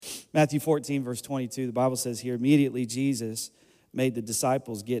Matthew 14, verse 22, the Bible says here, immediately Jesus made the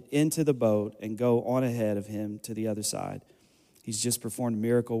disciples get into the boat and go on ahead of him to the other side. He's just performed a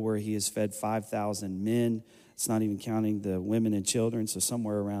miracle where he has fed 5,000 men. It's not even counting the women and children, so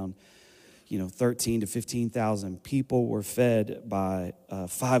somewhere around 13 to 15,000 people were fed by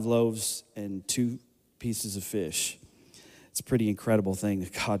 5 loaves and 2 pieces of fish. It's a pretty incredible thing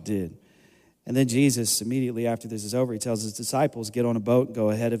that God did. And then Jesus, immediately after this is over, he tells his disciples, get on a boat and go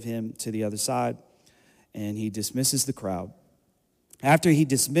ahead of him to the other side. And he dismisses the crowd. After he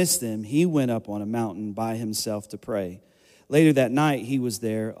dismissed them, he went up on a mountain by himself to pray. Later that night, he was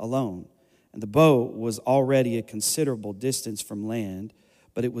there alone. And the boat was already a considerable distance from land,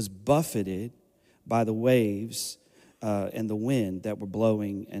 but it was buffeted by the waves and the wind that were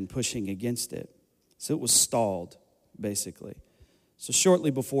blowing and pushing against it. So it was stalled, basically. So shortly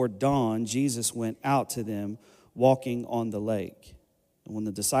before dawn, Jesus went out to them walking on the lake. And when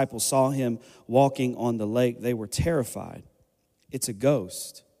the disciples saw him walking on the lake, they were terrified. It's a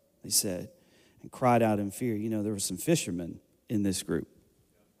ghost, they said, and cried out in fear. There were some fishermen in this group.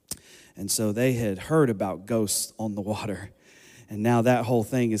 And so they had heard about ghosts on the water. And now that whole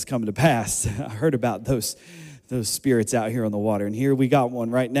thing is coming to pass. I heard about those spirits out here on the water. And here we got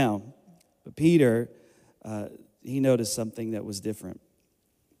one right now. But Peter, he noticed something that was different.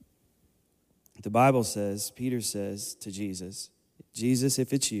 The Bible says, Peter says to Jesus, Jesus,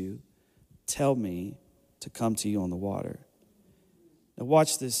 if it's you, tell me to come to you on the water. Now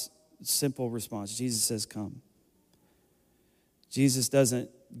watch this simple response. Jesus says, come. Jesus doesn't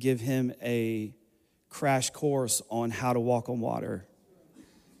give him a crash course on how to walk on water.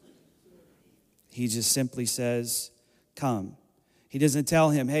 He just simply says, come. He doesn't tell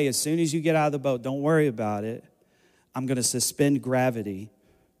him, hey, as soon as you get out of the boat, don't worry about it. I'm going to suspend gravity.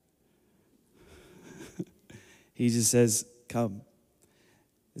 He just says, come.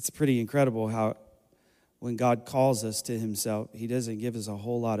 It's pretty incredible how when God calls us to himself, he doesn't give us a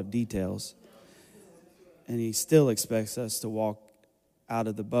whole lot of details. And he still expects us to walk out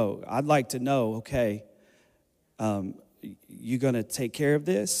of the boat. I'd like to know, okay, you going to take care of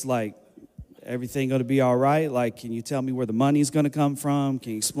this? Like, everything going to be all right? Like, can you tell me where the money's going to come from?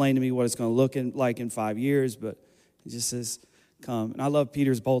 Can you explain to me what it's going to look like in 5 years? But he just says, come. And I love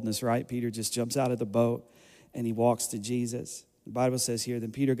Peter's boldness, right? Peter just jumps out of the boat and he walks to Jesus. The Bible says here,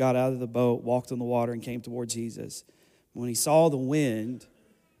 then Peter got out of the boat, walked on the water, and came toward Jesus. When he saw the wind,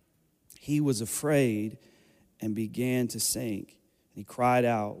 he was afraid and began to sink. And he cried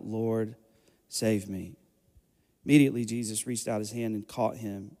out, Lord, save me. Immediately Jesus reached out his hand and caught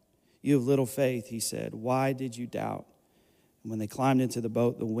him. You have little faith, he said. Why did you doubt? And when they climbed into the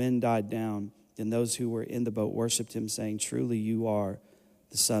boat, the wind died down. Then those who were in the boat worshiped him, saying, truly you are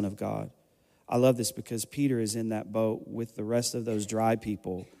the Son of God. I love this because Peter is in that boat with the rest of those dry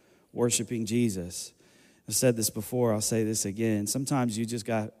people worshiping Jesus. I've said this before, I'll say this again. Sometimes you just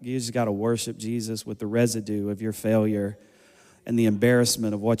got to worship Jesus with the residue of your failure and the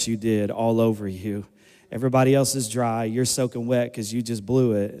embarrassment of what you did all over you. Everybody else is dry. You're soaking wet because you just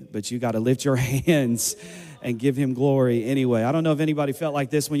blew it. But you got to lift your hands and give him glory anyway. I don't know if anybody felt like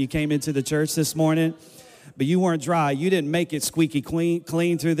this when you came into the church this morning. But you weren't dry. You didn't make it squeaky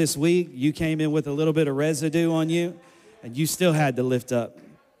clean through this week. You came in with a little bit of residue on you. And you still had to lift up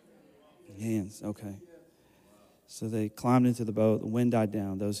hands. Okay. So they climbed into the boat. The wind died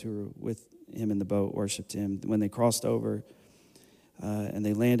down. Those who were with him in the boat worshiped him. When they crossed over and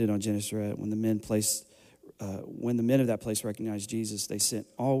they landed on Gennesaret, when the men of that place recognized Jesus, they sent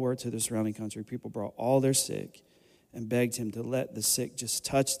all word to the surrounding country. People brought all their sick and begged him to let the sick just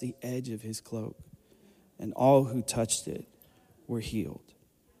touch the edge of his cloak. And all who touched it were healed.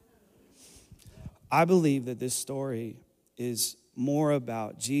 I believe that this story is more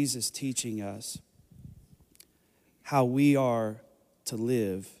about Jesus teaching us how we are to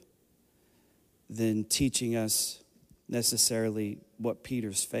live than teaching us necessarily what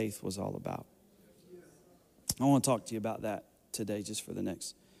Peter's faith was all about. I want to talk to you about that today just for the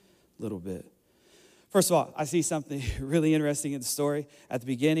next little bit. First of all, I see something really interesting in the story. At the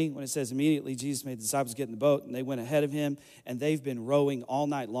beginning, when it says immediately Jesus made the disciples get in the boat, and they went ahead of him, and they've been rowing all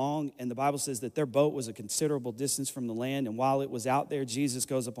night long. And the Bible says that their boat was a considerable distance from the land. And while it was out there, Jesus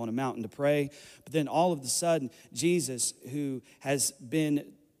goes up on a mountain to pray. But then all of a sudden, Jesus, who has been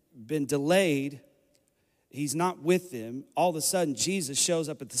delayed, he's not with them. All of a sudden, Jesus shows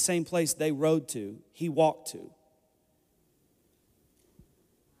up at the same place they rowed to, he walked to.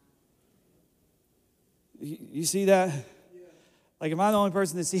 You see that? Yeah. Like, am I the only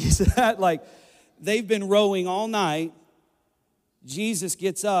person that sees that? Like, they've been rowing all night. Jesus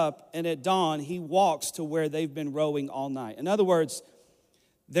gets up, and at dawn, he walks to where they've been rowing all night. In other words,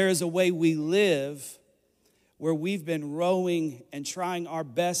 there is a way we live where we've been rowing and trying our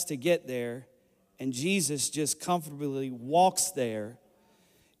best to get there, and Jesus just comfortably walks there.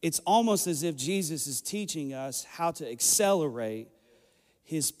 It's almost as if Jesus is teaching us how to accelerate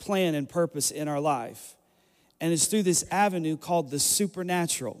his plan and purpose in our life. And it's through this avenue called the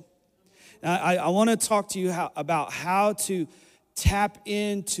supernatural. Now, I want to talk to you about how to tap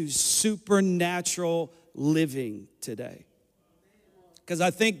into supernatural living today. Because I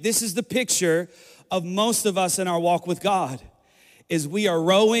think this is the picture of most of us in our walk with God, is we are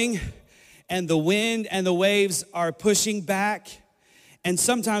rowing and the wind and the waves are pushing back. And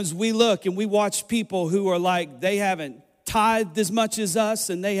sometimes we look and we watch people who are like, they haven't tithed as much as us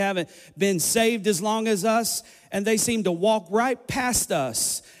and they haven't been saved as long as us, and they seem to walk right past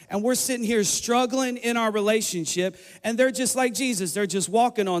us. And we're sitting here struggling in our relationship, and they're just like Jesus. They're just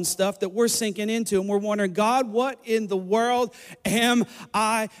walking on stuff that we're sinking into, and we're wondering, God, what in the world am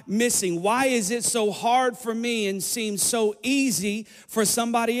I missing? Why is it so hard for me and seems so easy for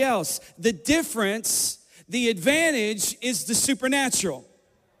somebody else? The difference, the advantage is the supernatural.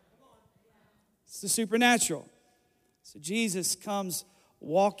 It's the supernatural. So Jesus comes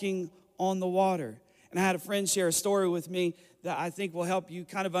walking on the water. And I had a friend share a story with me that I think will help you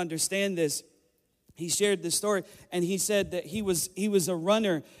kind of understand this. He shared this story, and he said that he was a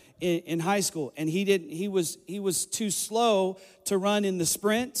runner in high school, and he was too slow to run in the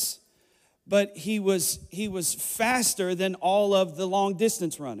sprints, but he was faster than all of the long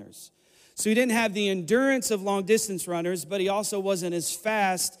distance runners. So he didn't have the endurance of long distance runners, but he also wasn't as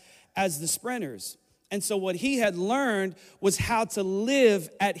fast as the sprinters. And so what he had learned was how to live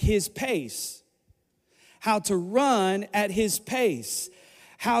at his pace, how to run at his pace,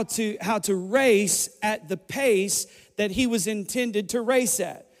 how to race at the pace that he was intended to race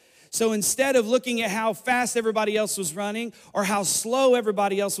at. So instead of looking at how fast everybody else was running or how slow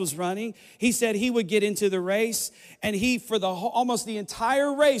everybody else was running, he said he would get into the race, and he, for almost the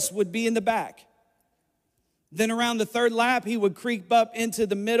entire race, would be in the back. Then around the third lap, he would creep up into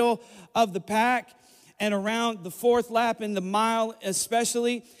the middle of the pack. And around the fourth lap, in the mile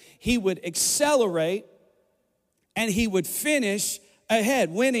especially, he would accelerate and he would finish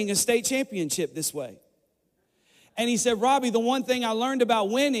ahead, winning a state championship this way. And he said, Robbie, the one thing I learned about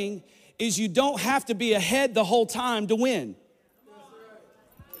winning is you don't have to be ahead the whole time to win.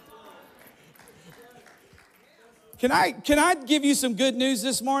 Can I give you some good news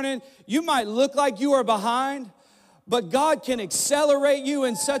this morning? You might look like you are behind, but God can accelerate you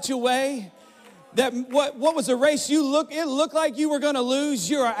in such a way that what was a race it looked like you were going to lose,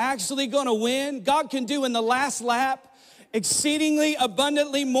 you are actually going to win. God can do in the last lap exceedingly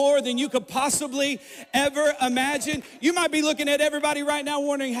abundantly more than you could possibly ever imagine. You might be looking at everybody right now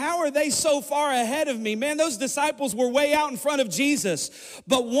wondering, how are they so far ahead of me? Man, those disciples were way out in front of Jesus.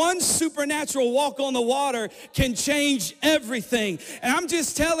 But one supernatural walk on the water can change everything. And I'm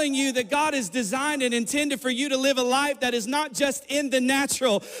just telling you that God is designed and intended for you to live a life that is not just in the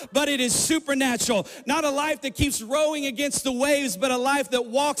natural, but it is supernatural. Not a life that keeps rowing against the waves, but a life that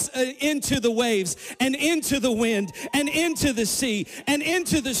walks into the waves and into the wind and into the sea and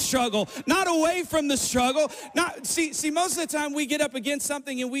into the struggle, not away from the struggle. See, most of the time we get up against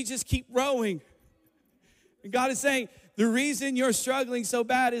something and we just keep rowing. And God is saying, the reason you're struggling so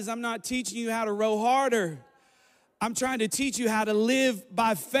bad is I'm not teaching you how to row harder. I'm trying to teach you how to live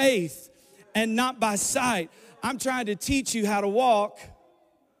by faith and not by sight. I'm trying to teach you how to walk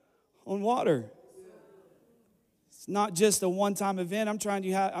on water. It's not just a one-time event. I'm trying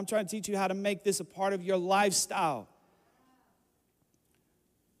to teach you how to make this a part of your lifestyle.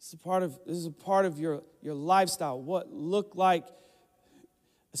 This is a part of your lifestyle. What looked like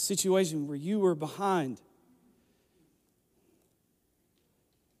a situation where you were behind.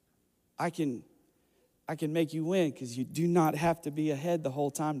 I can make you win because you do not have to be ahead the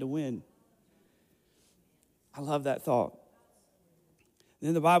whole time to win. I love that thought.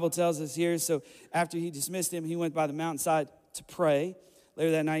 Then the Bible tells us here, so after he dismissed him, he went by the mountainside to pray.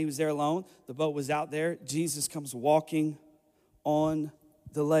 Later that night, he was there alone. The boat was out there. Jesus comes walking on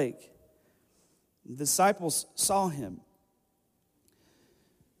the lake. The disciples saw him.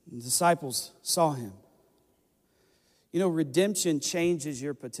 The disciples saw him. You know, redemption changes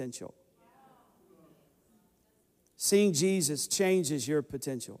your potential. Seeing Jesus changes your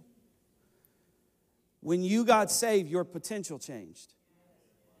potential. When you got saved, your potential changed.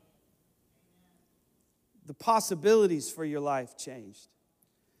 The possibilities for your life changed.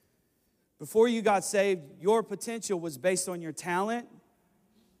 Before you got saved, your potential was based on your talent.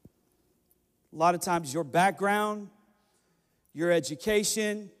 A lot of times your background, your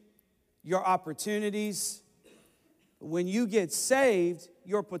education, your opportunities. When you get saved,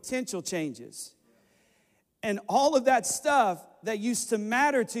 your potential changes. And all of that stuff that used to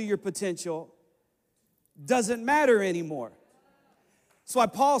matter to your potential doesn't matter anymore. That's why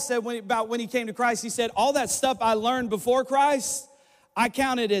Paul said when he came to Christ, he said, all that stuff I learned before Christ, I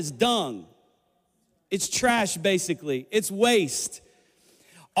count it as dung. It's trash, basically. It's waste.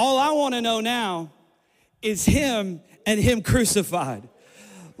 All I want to know now is him and him crucified.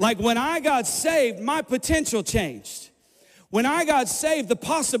 Like when I got saved, my potential changed. When I got saved, the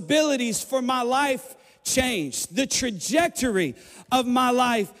possibilities for my life changed. The trajectory of my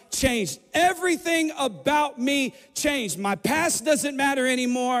life changed. Everything about me changed. My past doesn't matter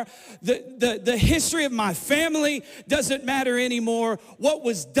anymore. The history of my family doesn't matter anymore. What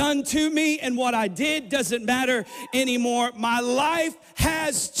was done to me and what I did doesn't matter anymore. My life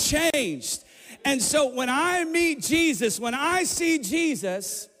has changed. And so when I meet Jesus, when I see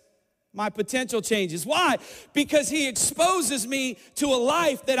Jesus, my potential changes. Why? Because he exposes me to a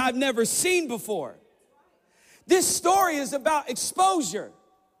life that I've never seen before. This story is about exposure.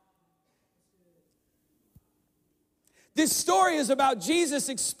 This story is about Jesus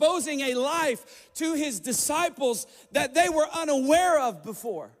exposing a life to his disciples that they were unaware of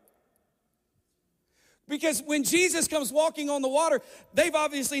before. Because when Jesus comes walking on the water, they've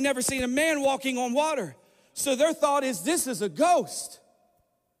obviously never seen a man walking on water. So their thought is, this is a ghost.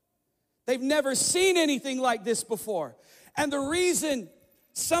 They've never seen anything like this before. And the reason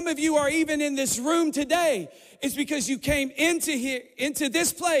some of you are even in this room today is because you came into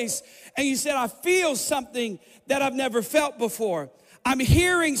this place and you said, I feel something that I've never felt before. I'm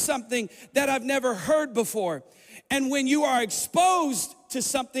hearing something that I've never heard before. And when you are exposed to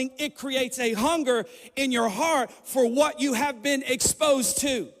something, it creates a hunger in your heart for what you have been exposed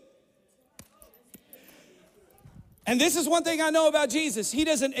to. And this is one thing I know about Jesus. He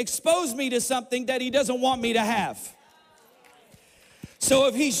doesn't expose me to something that he doesn't want me to have. So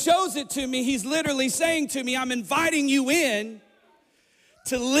if he shows it to me, he's literally saying to me, I'm inviting you in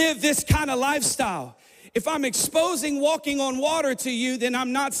to live this kind of lifestyle. If I'm exposing walking on water to you, then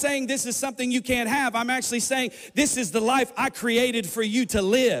I'm not saying this is something you can't have. I'm actually saying this is the life I created for you to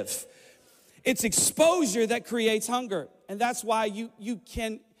live. It's exposure that creates hunger. And that's why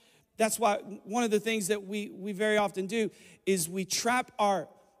that's why one of the things that we very often do is we trap our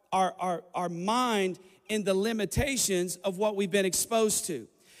mind in the limitations of what we've been exposed to.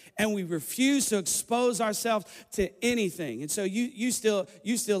 And we refuse to expose ourselves to anything. And so you still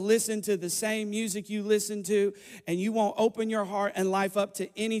listen to the same music you listen to, and you won't open your heart and life up to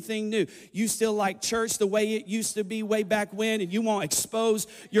anything new. You still like church the way it used to be way back when, and you won't expose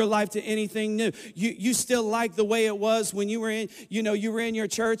your life to anything new. You still like the way it was when you were in your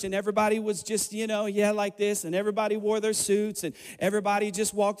church and everybody was just, like this, and everybody wore their suits, and everybody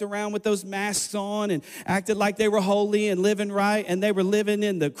just walked around with those masks on and acted like they were holy and living right, and they were living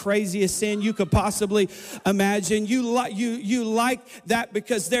in the craziest sin you could possibly imagine. You like that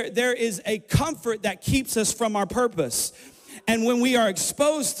because there is a comfort that keeps us from our purpose. And when we are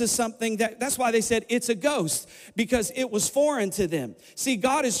exposed to something, that's why they said it's a ghost, because it was foreign to them. See,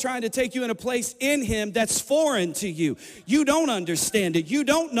 God is trying to take you in a place in him that's foreign to you. You don't understand it. You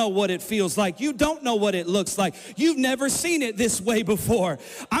don't know what it feels like. You don't know what it looks like. You've never seen it this way before.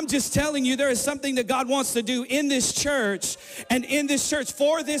 I'm just telling you, there is something that God wants to do in this church and in this church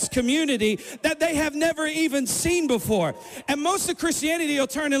for this community that they have never even seen before. And most of Christianity will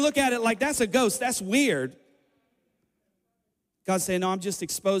turn and look at it like, that's a ghost. That's weird. God's saying, no, I'm just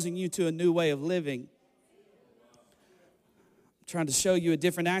exposing you to a new way of living. I'm trying to show you a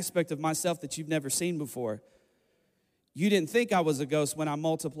different aspect of myself that you've never seen before. You didn't think I was a ghost when I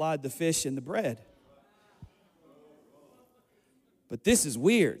multiplied the fish and the bread. But this is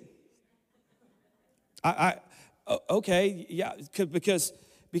weird. Okay, yeah, because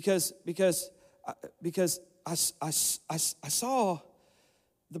I saw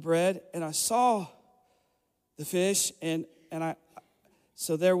the bread and I saw the fish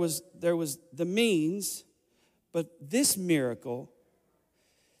so there was the means, but this miracle,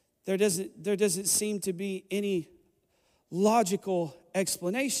 there doesn't seem to be any logical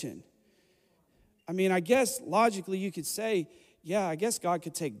explanation. I mean, I guess logically you could say, yeah, I guess God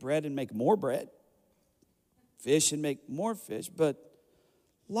could take bread and make more bread, fish and make more fish, but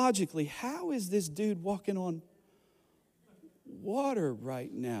logically, how is this dude walking on water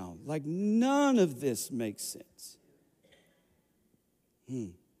right now? Like, none of this makes sense.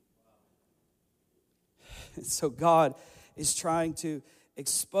 So God is trying to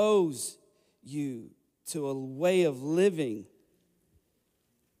expose you to a way of living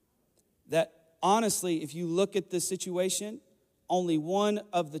that, honestly, if you look at the situation, only one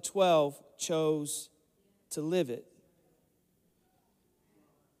of the 12 chose to live it.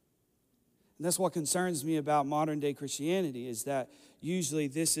 And that's what concerns me about modern day Christianity, is that usually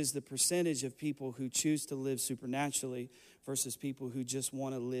this is the percentage of people who choose to live supernaturally versus people who just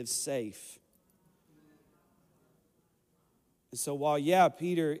want to live safe. And so while,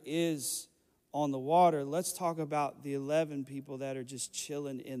 Peter is on the water, let's talk about the 11 people that are just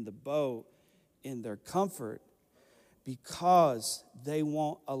chilling in the boat in their comfort because they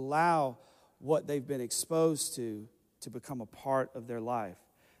won't allow what they've been exposed to become a part of their life.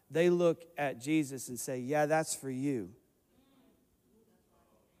 They look at Jesus and say, yeah, that's for you.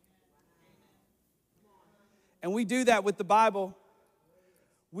 And we do that with the Bible.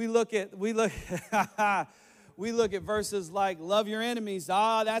 We look at verses like love your enemies.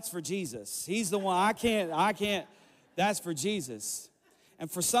 That's for Jesus. He's the one. I can't. That's for Jesus.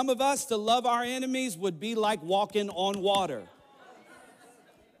 And for some of us, to love our enemies would be like walking on water.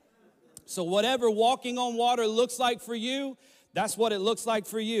 So whatever walking on water looks like for you, that's what it looks like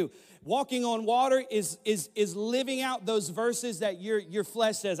for you. Walking on water is living out those verses that your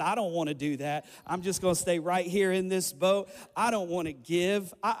flesh says, I don't want to do that. I'm just going to stay right here in this boat. I don't want to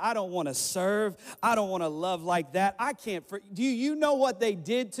give. I don't want to serve. I don't want to love like that. I can't. Do you know what they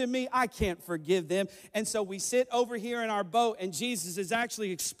did to me? I can't forgive them. And so we sit over here in our boat, and Jesus is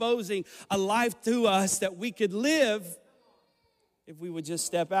actually exposing a life to us that we could live if we would just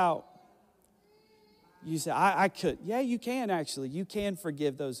step out. You say, I could. Yeah, you can actually. You can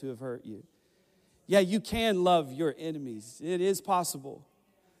forgive those who have hurt you. Yeah, you can love your enemies. It is possible.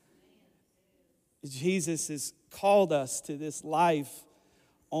 Jesus has called us to this life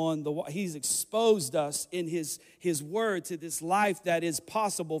on the water. He's exposed us in his word to this life that is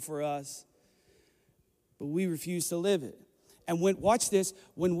possible for us. But we refuse to live it. And watch this,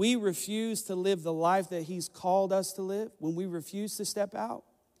 when we refuse to live the life that he's called us to live, when we refuse to step out,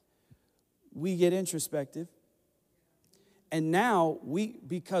 we get introspective. And now,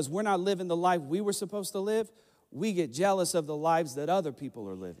 because we're not living the life we were supposed to live, we get jealous of the lives that other people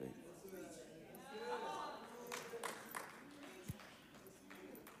are living.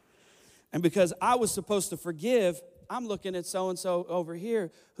 And because I was supposed to forgive, I'm looking at so-and-so over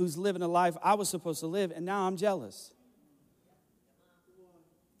here who's living a life I was supposed to live, and now I'm jealous.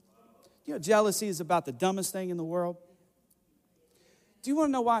 You know, jealousy is about the dumbest thing in the world. Do you want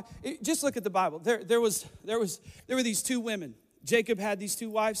to know why? Just look at the Bible. There were these two women. Jacob had these two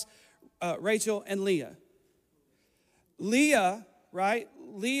wives, Rachel and Leah. Leah, right?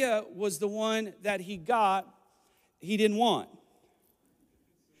 Leah was the one that he didn't want.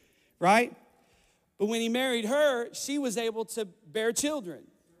 Right? But when he married her, she was able to bear children.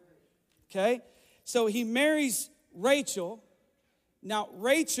 Okay? So he marries Rachel. Now,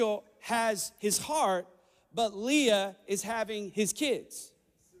 Rachel has his heart, but Leah is having his kids.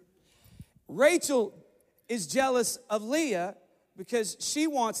 Rachel is jealous of Leah because she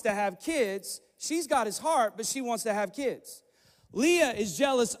wants to have kids. She's got his heart, but she wants to have kids. Leah is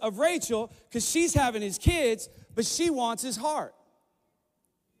jealous of Rachel because she's having his kids, but she wants his heart.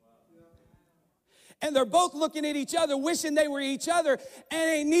 And they're both looking at each other, wishing they were each other, and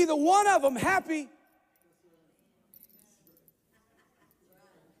ain't neither one of them happy.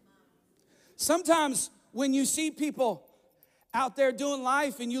 Sometimes when you see people out there doing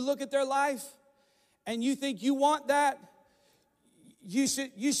life and you look at their life and you think you want that, you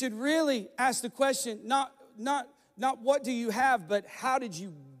should really ask the question, not what do you have, but how did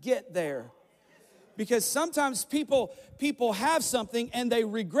you get there? Because sometimes people have something and they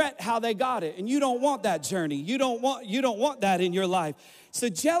regret how they got it, and you don't want that journey. You don't want that in your life. So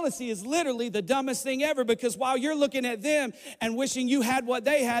jealousy is literally the dumbest thing ever, because while you're looking at them and wishing you had what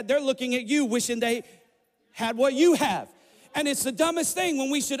they had, they're looking at you wishing they had what you have. And it's the dumbest thing when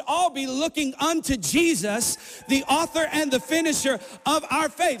we should all be looking unto Jesus, the author and the finisher of our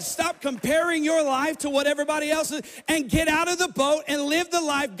faith. Stop comparing your life to what everybody else is and get out of the boat and live the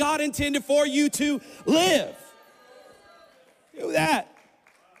life God intended for you to live. Do that.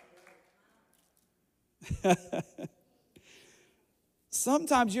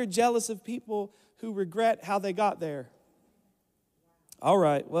 Sometimes you're jealous of people who regret how they got there. All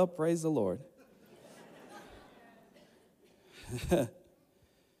right, well, praise the Lord.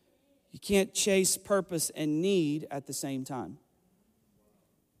 You can't chase purpose and need at the same time.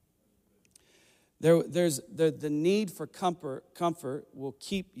 There's the need for comfort will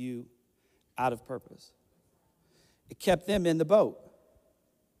keep you out of purpose. It kept them in the boat.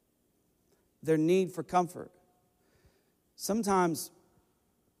 Their need for comfort. Sometimes,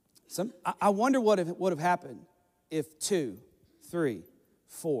 I wonder what would have happened if 2, 3,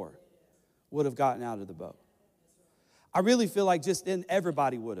 4 would have gotten out of the boat. I really feel like just then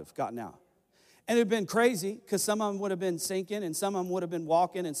everybody would have gotten out. And it would have been crazy because some of them would have been sinking and some of them would have been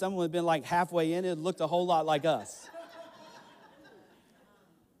walking and some would have been like halfway in. It looked a whole lot like us.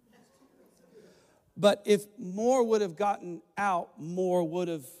 But if more would have gotten out, more would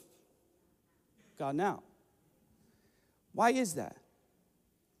have gotten out. Why is that?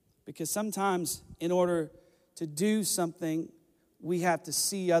 Because sometimes in order to do something, we have to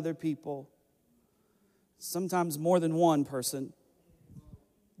see other people, sometimes more than one person,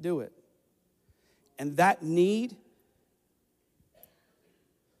 do it. And that need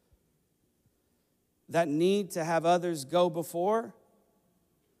to have others go before,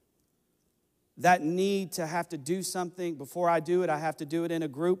 that need to have to do something, before I do it, I have to do it in a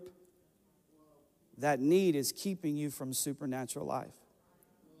group, that need is keeping you from supernatural life.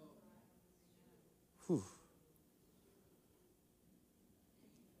 Whew.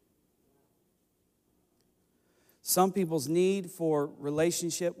 Some people's need for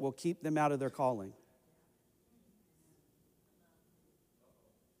relationship will keep them out of their calling.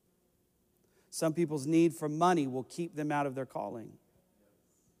 Some people's need for money will keep them out of their calling.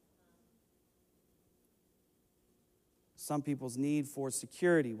 Some people's need for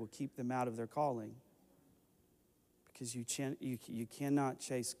security will keep them out of their calling. Because you cannot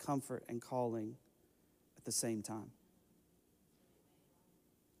chase comfort and calling at the same time.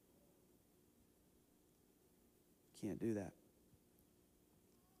 Can't do that.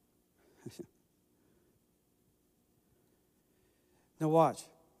 Now watch.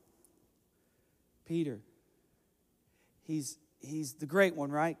 Peter. He's the great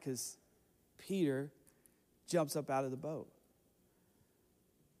one, right? Because Peter jumps up out of the boat.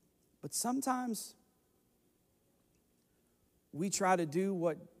 But sometimes we try to do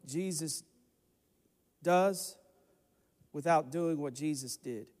what Jesus does without doing what Jesus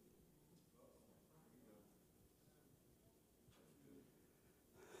did.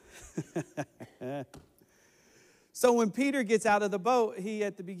 So when Peter gets out of the boat,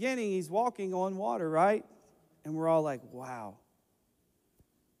 at the beginning, he's walking on water, right? And we're all like, wow.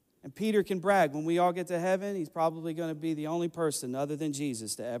 And Peter can brag. When we all get to heaven, he's probably going to be the only person other than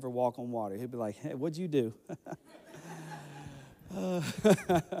Jesus to ever walk on water. He'll be like, hey, what'd you do?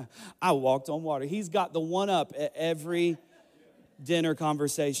 I walked on water. He's got the one up at every dinner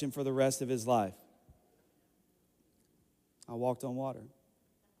conversation for the rest of his life. I walked on water.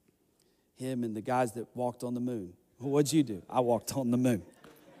 Him and the guys that walked on the moon. What'd you do? I walked on the moon.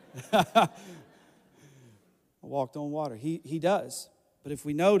 I walked on water. He does. But if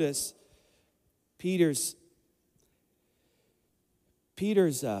we notice, Peter's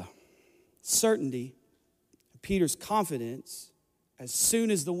certainty, Peter's confidence, as soon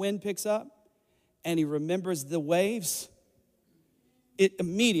as the wind picks up and he remembers the waves, it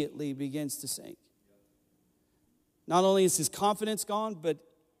immediately begins to sink. Not only is his confidence gone, but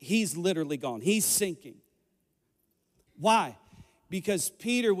he's literally gone. He's sinking. Why? Because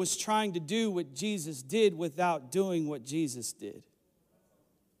Peter was trying to do what Jesus did without doing what Jesus did.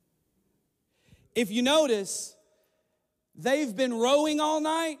 If you notice, they've been rowing all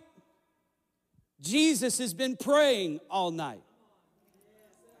night. Jesus has been praying all night.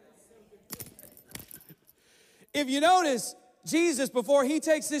 If you notice, Jesus, before he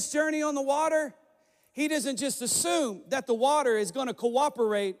takes this journey on the water, he doesn't just assume that the water is going to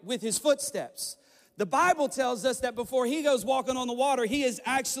cooperate with his footsteps. The Bible tells us that before he goes walking on the water, he has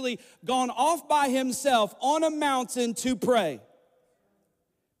actually gone off by himself on a mountain to pray.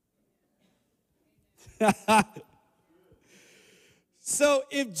 So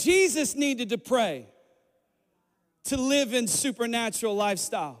if Jesus needed to pray to live in supernatural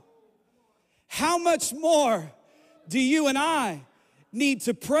lifestyle, how much more do you and I need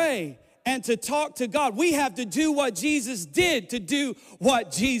to pray and to talk to God? We have to do what Jesus did to do what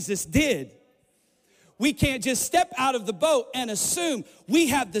Jesus did. We can't just step out of the boat and assume. We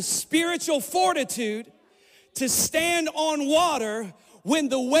have the spiritual fortitude to stand on water when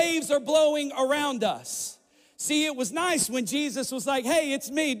the waves are blowing around us. See, it was nice when Jesus was like, hey, it's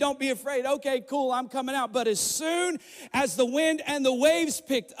me, don't be afraid. Okay, cool, I'm coming out. But as soon as the wind and the waves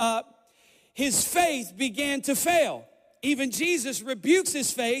picked up, his faith began to fail. Even Jesus rebukes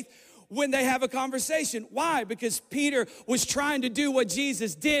his faith when they have a conversation. Why? Because Peter was trying to do what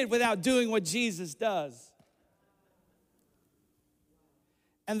Jesus did without doing what Jesus does.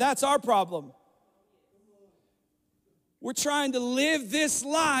 And that's our problem. We're trying to live this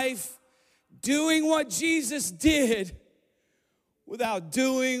life doing what Jesus did without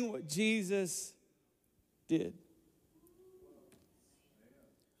doing what Jesus did.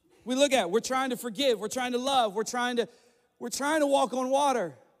 We look at it, we're trying to forgive, we're trying to love, we're trying to walk on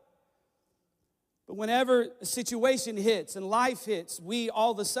water. But whenever a situation hits and life hits, we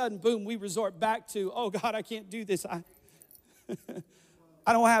all of a sudden, boom, we resort back to, oh God, I can't do this. I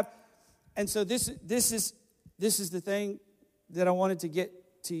don't have. And so this is the thing that I wanted to get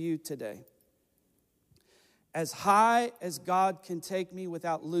to you today. As high as God can take me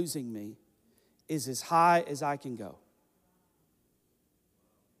without losing me is as high as I can go.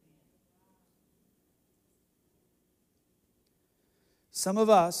 Some of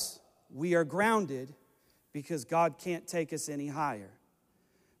us, we are grounded because God can't take us any higher.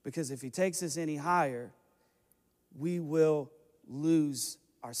 Because if He takes us any higher, we will lose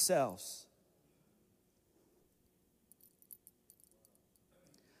ourselves.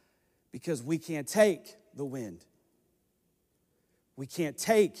 Because we can't take the wind. We can't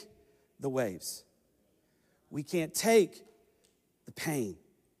take the waves. We can't take the pain.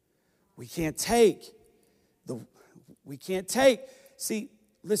 We can't take. See,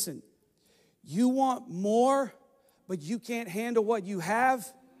 listen, you want more, but you can't handle what you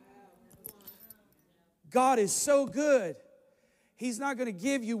have. God is so good. He's not going to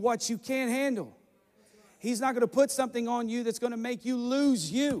give you what you can't handle. He's not going to put something on you that's going to make you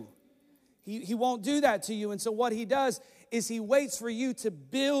lose you. He won't do that to you. And so what He does is He waits for you to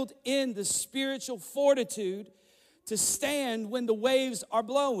build in the spiritual fortitude to stand when the waves are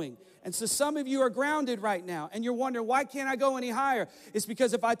blowing. And so some of you are grounded right now, and you're wondering, why can't I go any higher? It's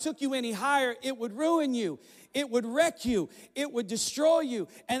because if I took you any higher, it would ruin you. It would wreck you. It would destroy you.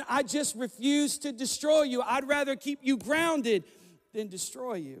 And I just refuse to destroy you. I'd rather keep you grounded than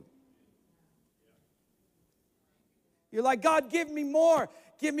destroy you. You're like, God, give me more.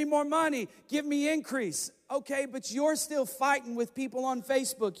 Give me more money. Give me increase. Okay, but you're still fighting with people on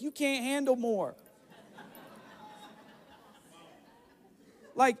Facebook. You can't handle more.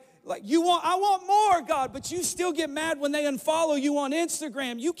 I want more, God, but you still get mad when they unfollow you on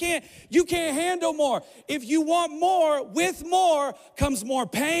Instagram. You can't handle more. If you want more, with more comes more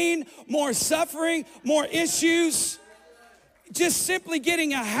pain, more suffering, more issues. Just simply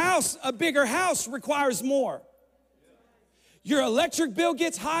getting a bigger house requires more. Your electric bill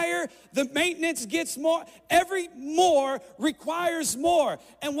gets higher, the maintenance gets more. Every more requires more.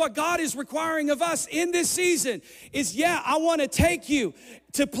 And what God is requiring of us in this season is, I want to take you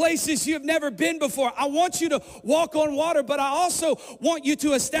to places you have never been before. I want you to walk on water, but I also want you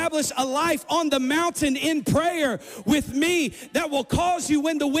to establish a life on the mountain in prayer with me that will cause you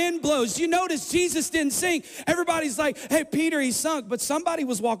when the wind blows. You notice Jesus didn't sink. Everybody's like, hey, Peter, he sunk, but somebody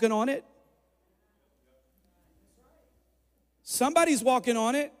was walking on it. Somebody's walking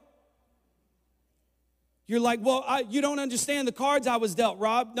on it. You're like, well, you don't understand the cards I was dealt,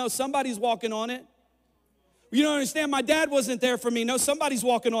 Rob. No, somebody's walking on it. You don't understand my dad wasn't there for me. No, somebody's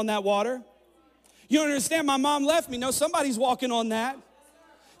walking on that water. You don't understand my mom left me. No, somebody's walking on that.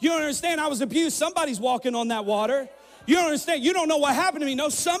 You don't understand I was abused. Somebody's walking on that water. You don't understand. You don't know what happened to me. No,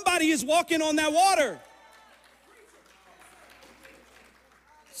 somebody is walking on that water.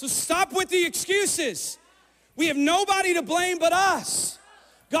 So stop with the excuses. We have nobody to blame but us.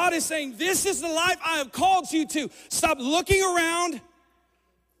 God is saying, this is the life I have called you to. Stop looking around.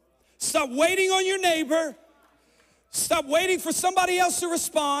 Stop waiting on your neighbor. Stop waiting for somebody else to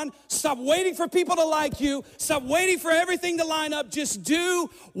respond. Stop waiting for people to like you. Stop waiting for everything to line up. Just do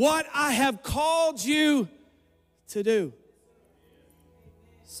what I have called you to do.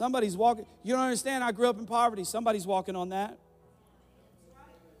 Somebody's walking. You don't understand, I grew up in poverty. Somebody's walking on that.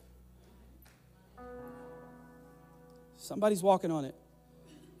 Somebody's walking on it.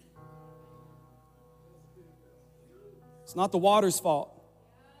 It's not the water's fault.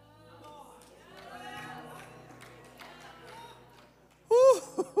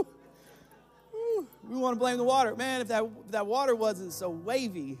 Woo. We want to blame the water. Man, if that water wasn't so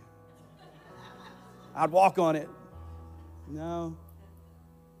wavy, I'd walk on it. No,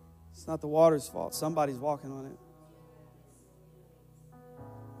 it's not the water's fault. Somebody's walking on it.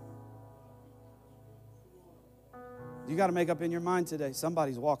 You got to make up in your mind today,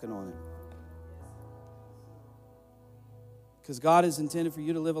 somebody's walking on it. Because God has intended for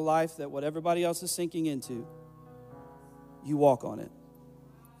you to live a life that what everybody else is sinking into, you walk on it.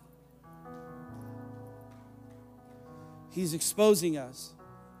 He's exposing us,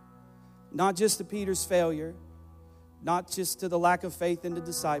 not just to Peter's failure, not just to the lack of faith in the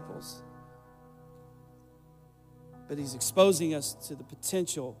disciples, but He's exposing us to the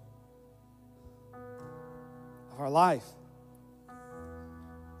potential of our life.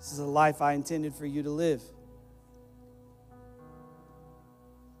 This is a life I intended for you to live.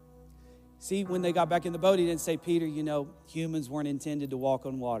 See, when they got back in the boat, He didn't say, Peter, humans weren't intended to walk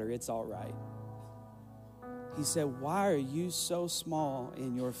on water. It's all right. He said, why are you so small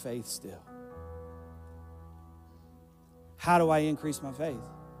in your faith still? How do I increase my faith?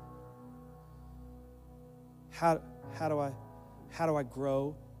 How do I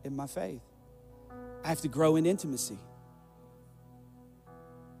grow in my faith? I have to grow in intimacy.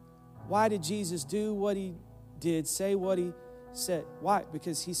 Why did Jesus do what he did, say what he said? Why?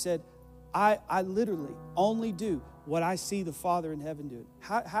 Because he said, I literally only do what I see the Father in heaven do.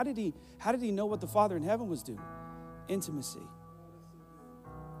 How did he know what the Father in heaven was doing? Intimacy.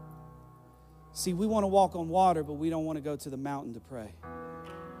 See, we want to walk on water, but we don't want to go to the mountain to pray.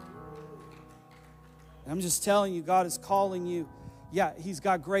 And I'm just telling you, God is calling you. Yeah, he's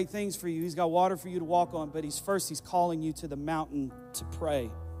got great things for you. He's got water for you to walk on, but he's calling you to the mountain to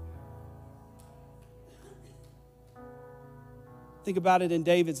pray. Think about it in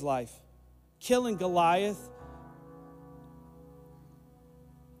David's life. Killing Goliath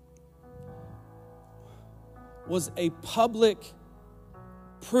was a public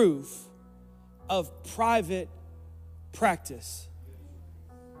proof of private practice.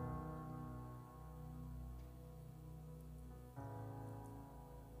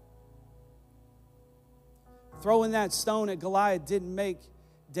 Throwing that stone at Goliath didn't make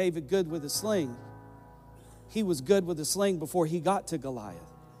David good with a sling. He was good with a sling before he got to Goliath.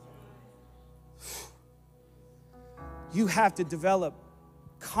 You have to develop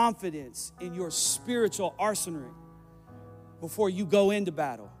confidence in your spiritual arsenal before you go into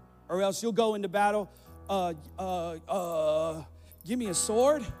battle. Or else you'll go into battle, give me a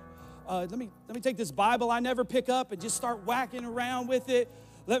sword. Let me take this Bible I never pick up and just start whacking around with it.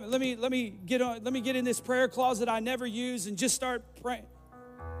 Let me get in this prayer closet I never use and just start praying.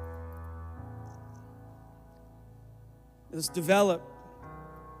 Let's develop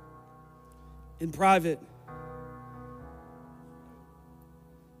in private.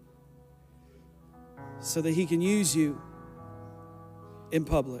 So that he can use you in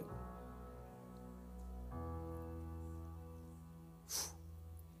public.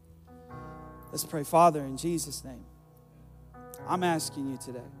 Let's pray. Father, in Jesus' name, I'm asking you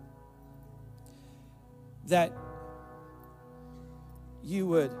today that you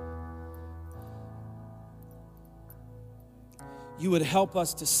would help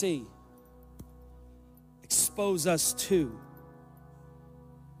us to see, expose us to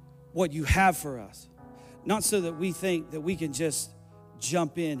what you have for us. Not so that we think that we can just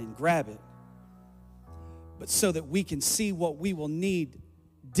jump in and grab it, but so that we can see what we will need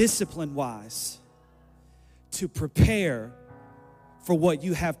discipline-wise to prepare for what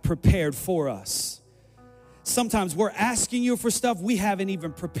you have prepared for us. Sometimes we're asking you for stuff we haven't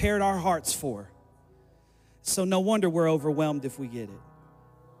even prepared our hearts for. So no wonder we're overwhelmed if we get it.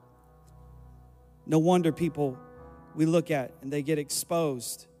 No wonder people we look at and they get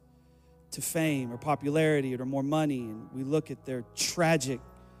exposed to fame or popularity or more money, and we look at their tragic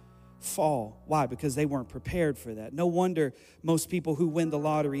fall. Why? Because they weren't prepared for that. No wonder most people who win the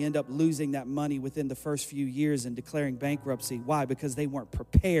lottery end up losing that money within the first few years and declaring bankruptcy. Why? Because they weren't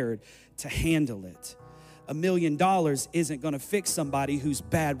prepared to handle it. $1 million isn't going to fix somebody who's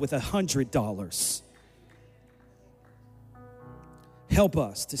bad with $100. Help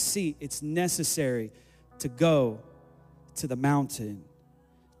us to see it's necessary to go to the mountain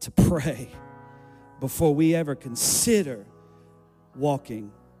to pray before we ever consider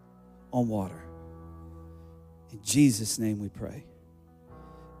walking on water. In Jesus' name we pray.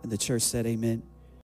 And the church said amen.